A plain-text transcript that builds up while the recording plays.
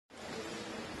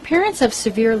parents of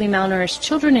severely malnourished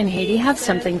children in Haiti have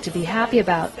something to be happy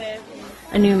about.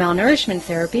 A new malnourishment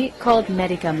therapy called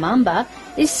Medika Mamba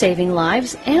is saving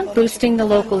lives and boosting the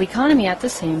local economy at the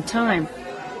same time.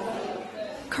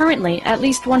 Currently, at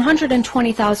least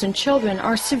 120,000 children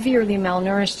are severely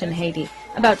malnourished in Haiti,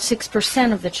 about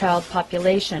 6% of the child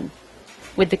population.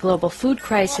 With the global food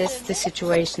crisis, the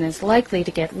situation is likely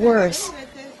to get worse.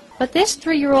 But this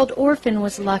 3-year-old orphan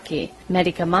was lucky.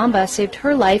 Medika Mamba saved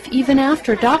her life even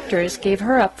after doctors gave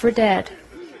her up for dead.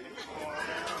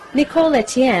 Nicole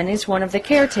Etienne is one of the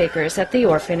caretakers at the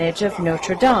orphanage of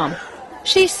Notre Dame.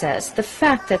 She says the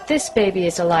fact that this baby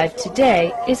is alive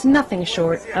today is nothing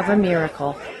short of a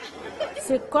miracle.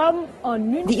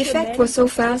 The effect was so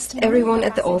fast, everyone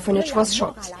at the orphanage was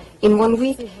shocked. In 1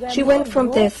 week, she went from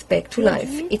death back to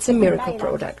life. It's a miracle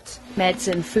product. Meds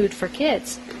and food for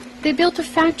kids. They built a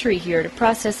factory here to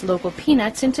process local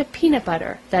peanuts into peanut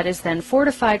butter that is then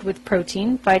fortified with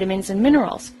protein, vitamins, and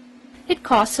minerals. It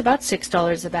costs about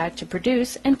 $6 a bag to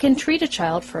produce and can treat a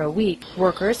child for a week.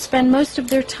 Workers spend most of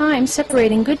their time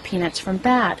separating good peanuts from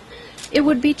bad. It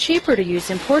would be cheaper to use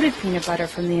imported peanut butter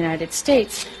from the United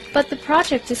States, but the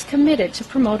project is committed to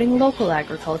promoting local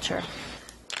agriculture.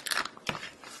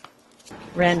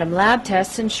 Random lab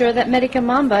tests ensure that Medika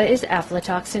Mamba is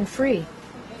aflatoxin-free.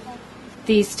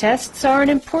 These tests are an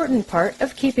important part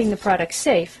of keeping the product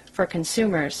safe for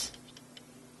consumers.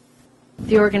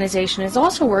 The organization is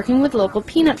also working with local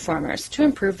peanut farmers to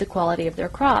improve the quality of their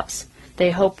crops.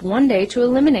 They hope one day to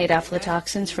eliminate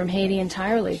aflatoxins from Haiti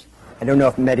entirely. I don't know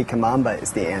if Medika Mamba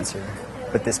is the answer,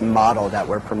 but this model that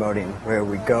we're promoting, where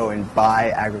we go and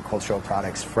buy agricultural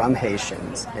products from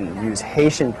Haitians and use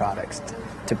Haitian products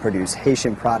to produce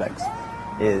Haitian products,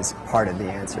 is part of the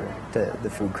answer to the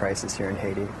food crisis here in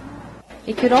Haiti.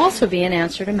 It could also be an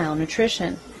answer to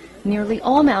malnutrition. Nearly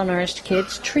all malnourished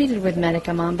kids treated with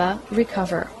Medika Mamba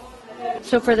recover.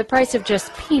 So for the price of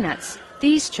just peanuts,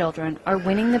 these children are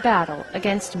winning the battle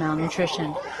against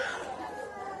malnutrition.